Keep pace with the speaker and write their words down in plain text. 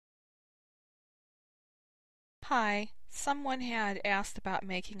Hi, someone had asked about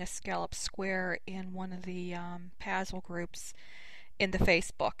making a scallop square in one of the puzzle groups in the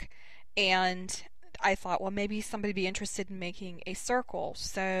Facebook, and I thought, well, maybe somebody would be interested in making a circle,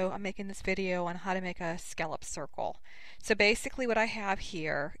 so I'm making this video on how to make a scallop circle. So basically what I have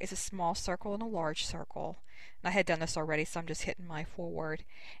here is a small circle and a large circle. And I had done this already, so I'm just hitting my forward.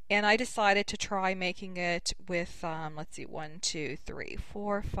 And I decided to try making it with, let's see, 1, 2, 3,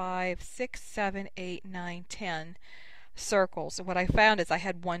 4, 5, 6, 7, 8, 9, 10 circles. And what I found is I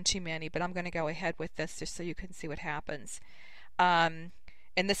had one too many, but I'm going to go ahead with this just so you can see what happens. Um,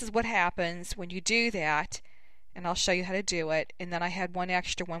 and this is what happens when you do that, and I'll show you how to do it. And then I had one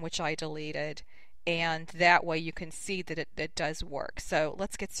extra one which I deleted, and that way you can see that it does work. So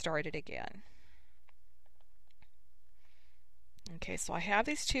let's get started again. Okay, so I have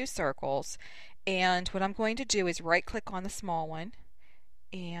these two circles, and what I'm going to do is right click on the small one,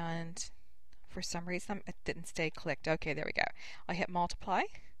 and for some reason it didn't stay clicked. Okay, there we go. I hit multiply,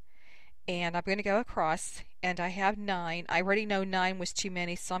 and I'm going to go across, and I have 9. I already know 9 was too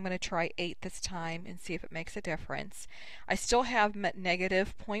many, so I'm going to try 8 this time and see if it makes a difference. I still have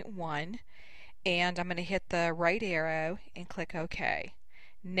negative 0.1, and I'm going to hit the right arrow and click OK.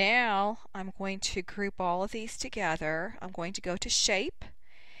 Now I'm going to group all of these together. I'm going to go to Shape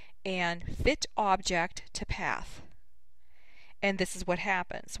and Fit Object to Path. And this is what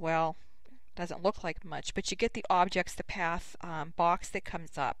happens. Well, it doesn't look like much, but you get the Objects to Path box that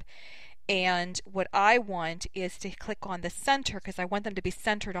comes up. And what I want is to click on the center because I want them to be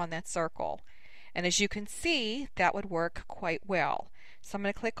centered on that circle. And as you can see, that would work quite well. So I'm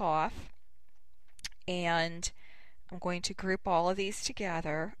going to click off, and I'm going to group all of these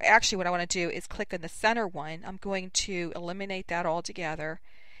together. Actually, what I want to do is click on the center one. I'm going to eliminate that altogether,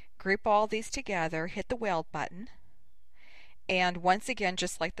 group all these together, hit the weld button, and once again,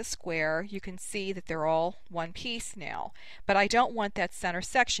 just like the square, you can see that they're all one piece now. But I don't want that center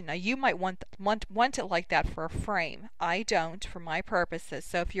section. Now you might want it like that for a frame. I don't for my purposes.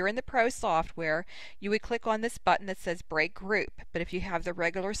 So if you're in the Pro software, you would click on this button that says Break Group. But if you have the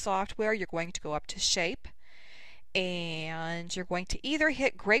regular software, you're going to go up to Shape, and you're going to either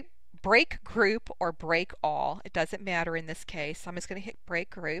hit Break Group or Break All. It doesn't matter in this case. I'm just going to hit Break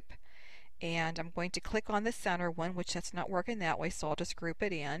Group, and I'm going to click on the center one, which that's not working that way, so I'll just group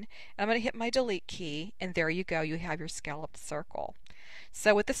it in. And I'm going to hit my delete key, and there you go. You have your scalloped circle.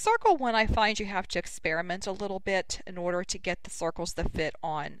 So with the circle one, I find you have to experiment a little bit in order to get the circles to fit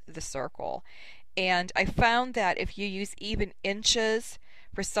on the circle. And I found that if you use even inches,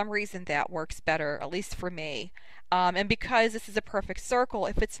 for some reason that works better, at least for me. And because this is a perfect circle,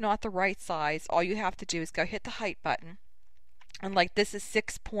 if it's not the right size, all you have to do is go hit the height button. And like this is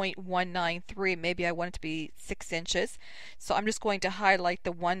 6.193, maybe I want it to be 6 inches. So I'm just going to highlight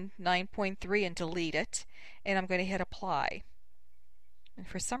the 9.3 and delete it. And I'm going to hit apply. And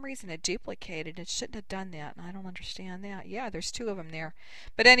for some reason it duplicated. It shouldn't have done that, and I don't understand that. Yeah, there's 2 of them there.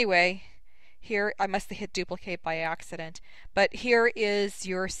 But anyway, here I must have hit duplicate by accident. But here is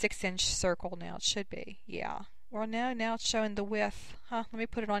your 6-inch circle now. It should be. Yeah. Well, now it's showing the width. Let me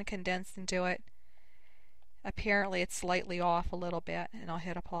put it on condensed and do it. Apparently it's slightly off a little bit, and I'll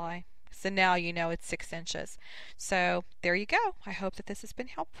hit apply. So now you know it's 6 inches. So there you go. I hope that this has been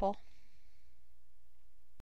helpful.